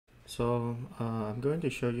I'm going to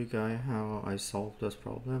show you guys how I solve this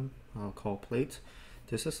problem called plate.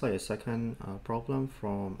 This is like a second problem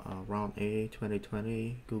from round A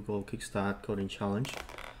 2020 Google Kickstart Coding Challenge.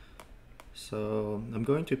 So I'm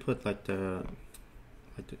going to put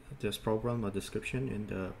this program or description in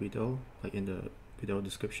the video,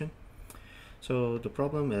 description. So the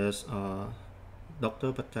problem is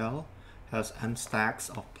Dr. Patel has n stacks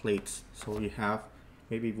of plates. So you have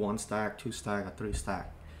maybe 1 stack, 2 stack, or 3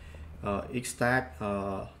 stack. Each stack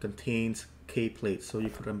contains k plates, so you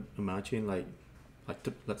could imagine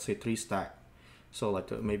let's say 3 stack. So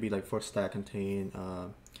maybe first stack contain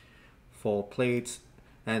 4 plates,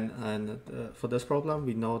 and for this problem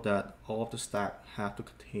we know that all of the stack have to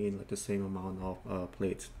contain the same amount of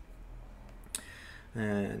plates,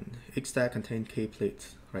 and each stack contains k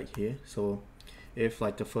plates right here. So if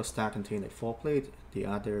the first stack contain 4 plates,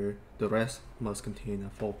 the rest must contain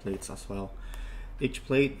 4 plates as well. Each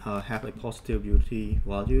plate have a positive utility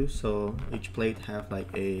value, so each plate have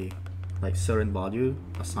a certain value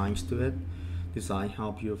assigned to it. Design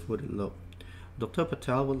how beautiful it look. Dr.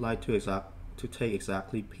 Patel would like to take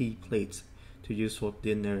exactly p plates to use for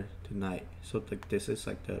dinner tonight. So this is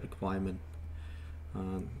the requirement.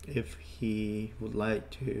 If he would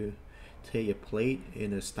like to take a plate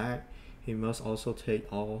in a stack, he must also take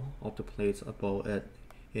all of the plates above it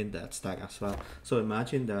in that stack as well. So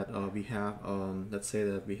imagine that we have let's say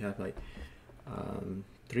that we have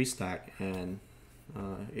 3 stack, and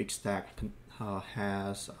each stack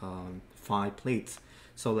has 5 plates.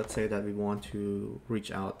 So let's say that we want to reach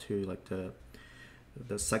out to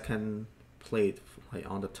the second plate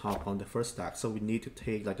on the top on the first stack. So we need to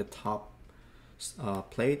take the top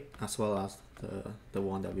plate as well as the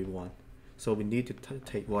one that we want. So we need to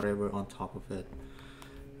take whatever on top of it.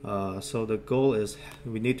 So the goal is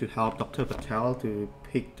we need to help Dr. Patel to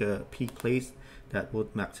pick the p plates that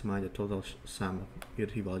would maximize the total sum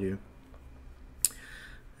utility value.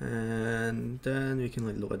 And then we can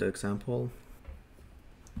look at the example.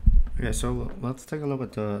 Okay, so let's take a look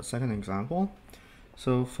at the second example.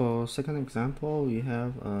 So for second example, we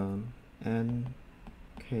have n,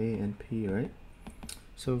 k, and p, right?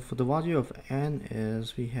 So for the value of n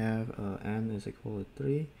is we have n is equal to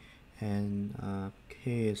 3, and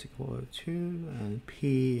k is equal to 2, and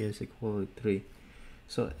p is equal to 3.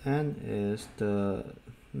 So n is the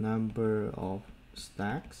number of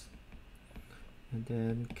stacks, and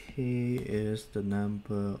then k is the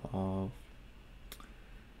number of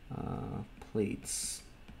plates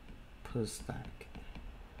per stack,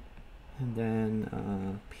 and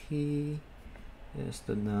then p is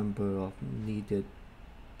the number of needed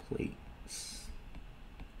plates.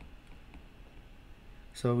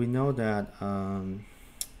 So we know that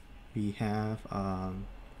we have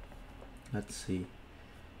let's see,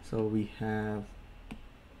 so we have,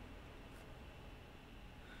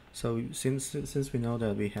 so since we know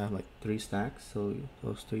that we have 3 stacks, so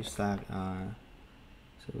those 3 stacks are,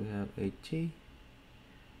 so we have 80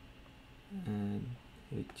 and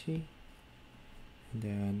 80, and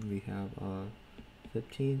then we have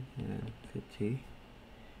 15 and 50,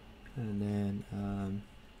 and then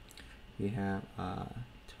we have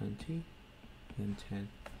 20 and 10.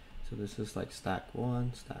 So this is stack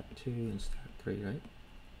 1, stack 2, and stack 3, right?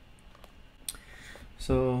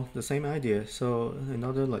 So the same idea. So in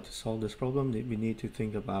order to solve this problem, we need to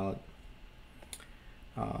think about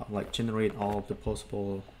generate all of the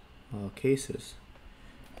possible cases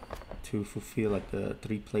to fulfill the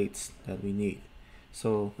 3 plates that we need.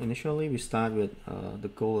 So initially we start with the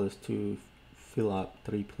goal is to fill up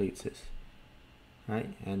 3 plates,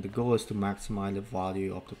 right? And the goal is to maximize the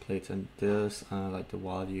value of the plates, and this the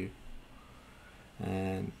value.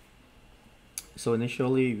 And so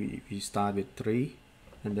initially we start with 3,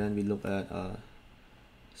 and then we look at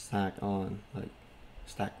stack on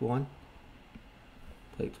stack 1,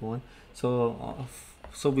 plate 1. So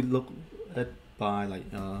so we look at by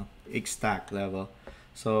each stack level.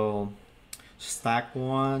 So stack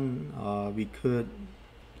 1, we could,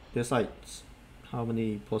 there's how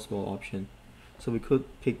many possible options. So we could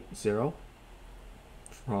pick 0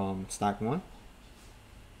 from stack 1.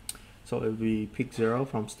 So if we pick 0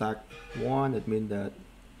 from stack 1, it means that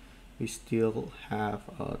we still have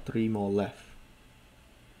 3 more left,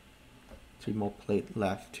 3 more plate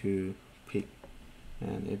left to pick.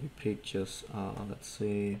 And if we pick just let's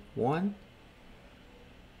say 1,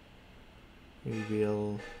 we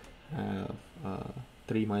will have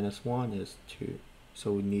 3 minus 1 is 2,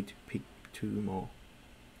 so we need to pick 2 more.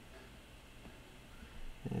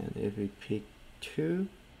 And if we pick 2,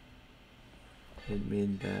 it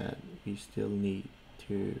means that we still need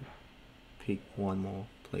to pick 1 more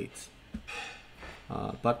plate.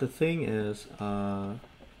 But the thing is,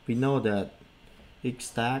 we know that each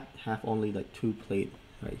stack have only like 2 plates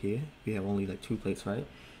right here. We have only like 2 plates, right?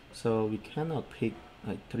 So we cannot pick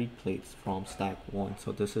like 3 plates from stack 1.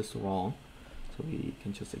 So this is wrong. So we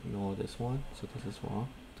can just ignore this one. So this is wrong.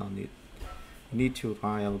 Don't need. We need to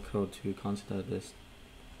write our code to consider this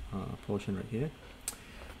portion right here.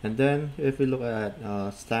 And then if we look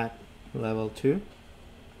at stack level 2.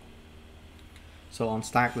 So on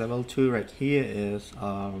stack level 2 right here is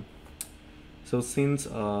so since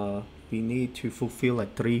we need to fulfill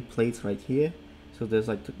like 3 plates right here, so there's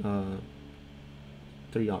like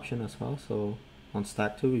 3 options as well. So on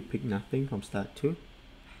stack 2 we pick nothing from stack 2,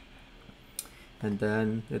 and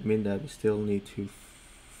then it means that we still need to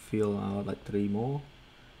fill out like 3 more,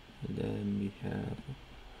 and then we have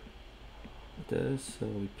this, so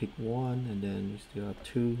we pick 1, and then we still have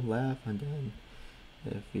 2 left, and then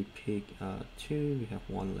if we pick 2 we have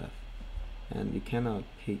 1 left, and we cannot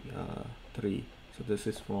pick 3. So this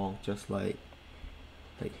is wrong, just like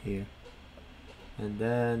right here. And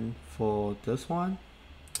then for this one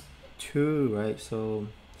 2, right? So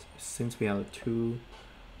since we have 2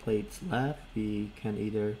 plates left, we can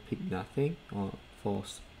either pick nothing or for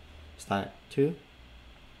stack 2.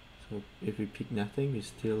 So if we pick nothing, we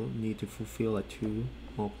still need to fulfill like 2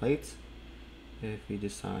 more plates. If we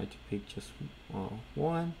decide to pick just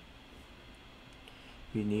 1,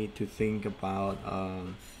 we need to think about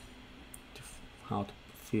how to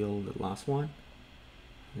fill the last one.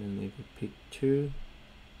 And if we pick 2,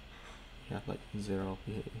 we have like 0.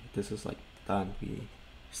 This is like done. We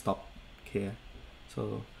stop here.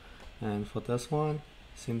 So, and for this one,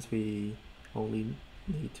 since we only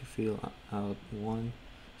need to fill out 1,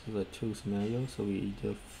 so the 2 scenarios, so we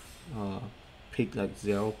either pick like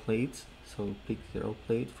 0 plates. So pick 0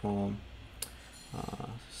 plate from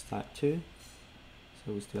stack 2.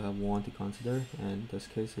 So we still have 1 to consider, and in this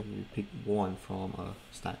case if we pick 1 from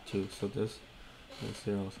stack 2, so this is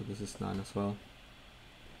 0, so this is none as well.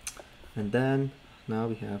 And then now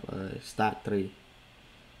we have stack 3.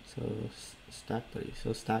 So stack 3.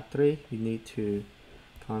 So stack 3, we need to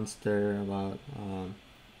consider about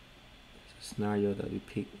scenario that we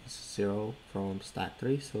pick 0 from stack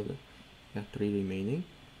 3, so that we have 3 remaining.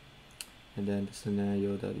 And then the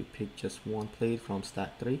scenario that we pick just 1 plate from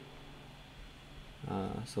stack 3,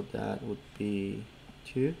 so that would be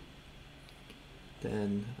 2.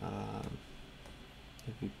 Then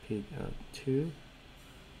if we pick 2,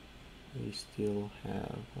 we still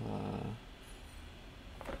have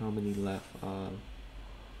how many left?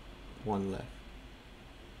 1 left.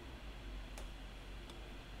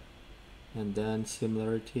 And then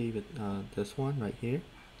similarity with this one right here.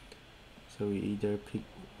 So we either pick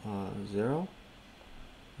 0,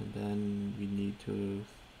 and then we need to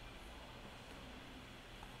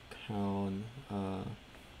count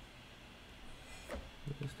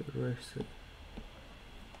where's the rest?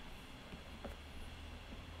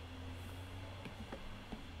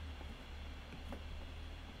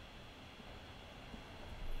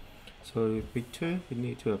 So if we pick 2, we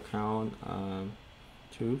need to account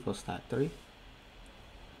 2 for stack 3,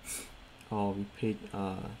 or we pick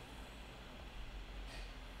 0,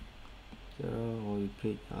 or we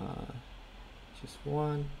pick just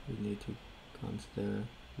 1, we need to consider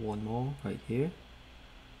 1 more right here,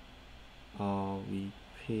 or we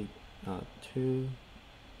pick 2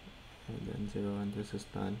 and then 0, and this is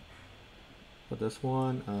done. For this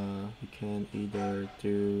one we can either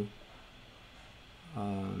do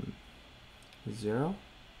 0,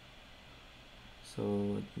 so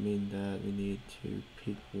it means that we need to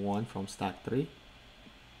pick 1 from stack 3,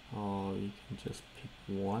 or we can just pick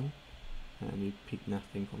 1 and we pick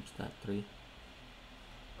nothing from stack 3.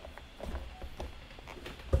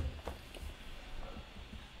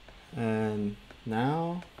 And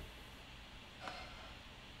now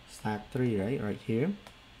stack 3, right here.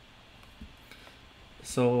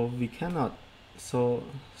 So we cannot, so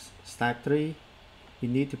stack 3 we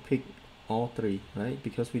need to pick all 3, right?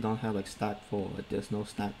 Because we don't have like stack 4, like there's no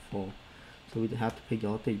stack 4, so we have to pick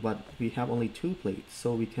all 3, but we have only 2 plates,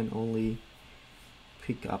 so we can only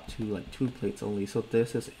pick up to like 2 plates only. So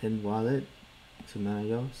this is invalid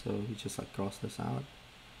scenario, so we just like cross this out.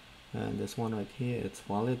 And this one right here, it's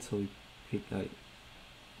valid, so we pick like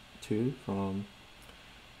 2 from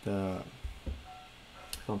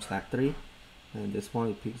stack 3, and this one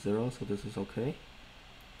we pick 0, so this is okay.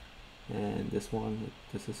 And this one,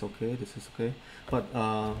 this is okay, this is okay. But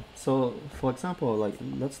so for example, like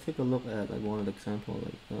let's take a look at like one of the example,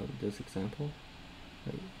 like this example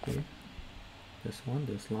right here, this one,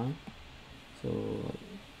 this line. So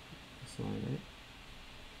this line, right?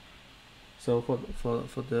 So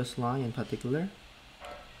for this line in particular,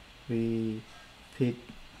 we pick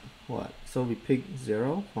what? So we pick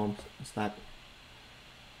 0 from stack.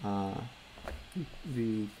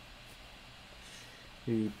 We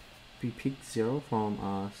pick 0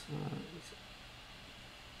 from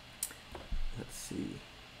let's see.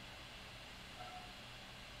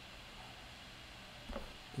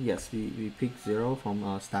 Yes, we pick 0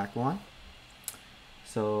 from stack 1.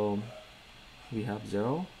 So we have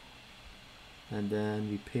 0, and then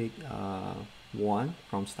we pick 1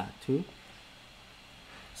 from stack 2.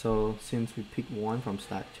 So since we pick 1 from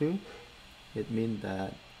stack 2, it means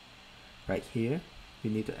that right here we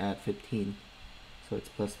need to add 15. So it's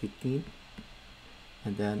plus 15.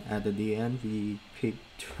 And then at the end we pick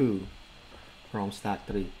 2 from stack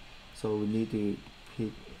 3. So we need to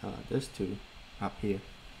pick this 2 up here.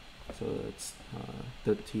 So it's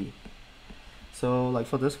 30. So like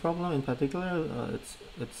for this problem in particular,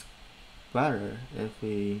 it's better if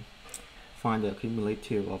we find the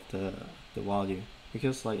cumulative of the value,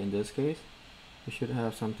 because like in this case we should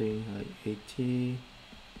have something like 80,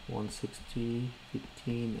 160,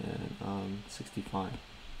 15, and 65,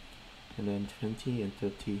 and then 20 and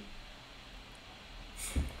 30.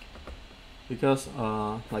 Because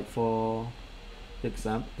like for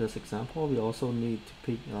this example, we also need to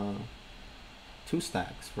pick 2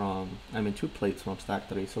 plates from stack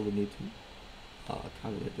 3, so we need to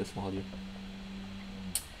calculate this value.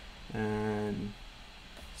 And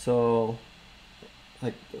so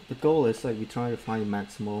like the goal is like we try to find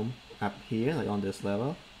maximum up here, like on this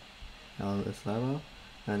level, and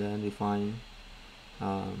then we find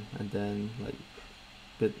and then like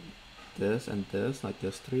with this and this, like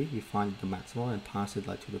this 3, we find the maximum and pass it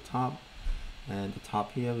like to the top, and the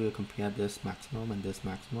top here we'll compare this maximum and this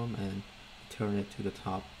maximum and turn it to the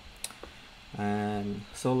top. And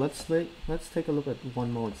so let's take a look at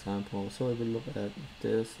one more example. So if we look at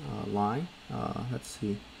this line, let's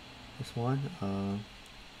see this one,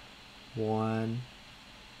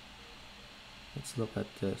 let's look at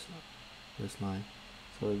this line.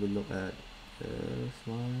 So if we look at this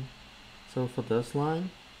line, so for this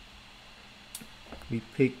line we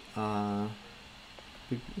pick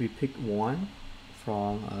we pick 1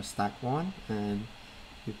 from stack 1, and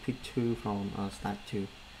we pick 2 from stack 2.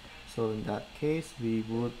 So in that case we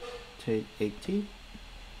would take 80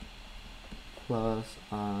 plus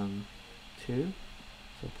 2,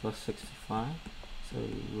 so plus 65, so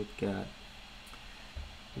we would get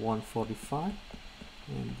 145,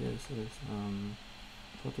 and this is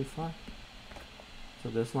 45. So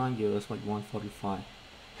this line gives us like 145.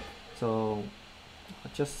 So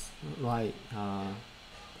just like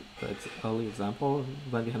the early example,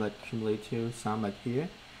 when we have like cumulative sum like here,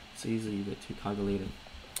 it's easy to calculate it.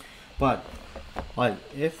 But like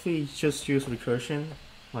if we just use recursion,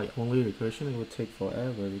 like only recursion, it would take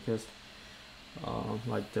forever, because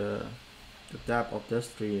like the depth of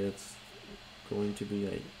this tree, it's going to be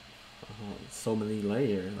like so many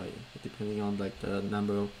layers, like depending on like the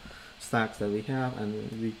number of stacks that we have,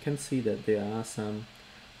 and we can see that there are some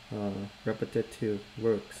repetitive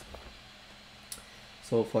works.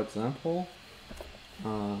 So for example,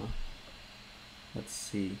 let's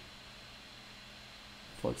see,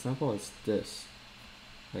 for example it's this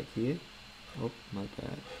right here, oh my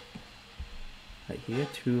bad, right here,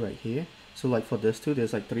 2 right here. So like for this 2,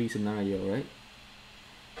 there's like 3 scenarios, right?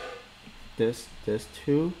 This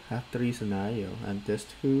 2 have 3 scenarios, and this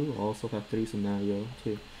 2 also have 3 scenarios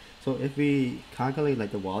too. So if we calculate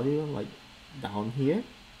like the value like down here,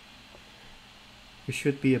 we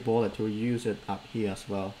should be able to use it up here as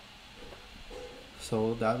well.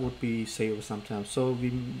 So that would be saved sometimes. So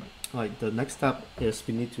we like the next step is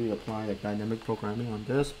we need to apply like dynamic programming on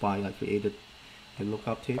this by like creating a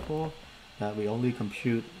lookup table that we only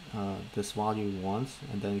compute this value once,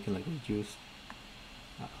 and then we can like reduce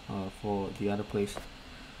for the other place.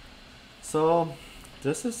 So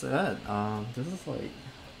this is it. This is like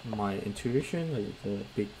my intuition, like the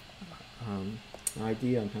big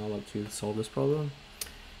idea on how like to solve this problem,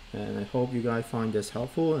 and I hope you guys find this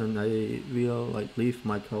helpful, and I will like leave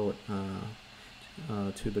my code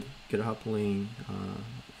to the GitHub link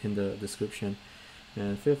in the description,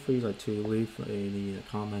 and feel free like to leave any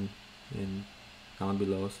comment down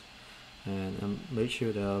below, and make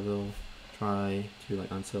sure that I will try to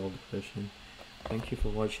like answer all the questions. Thank you for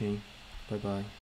watching. Bye bye.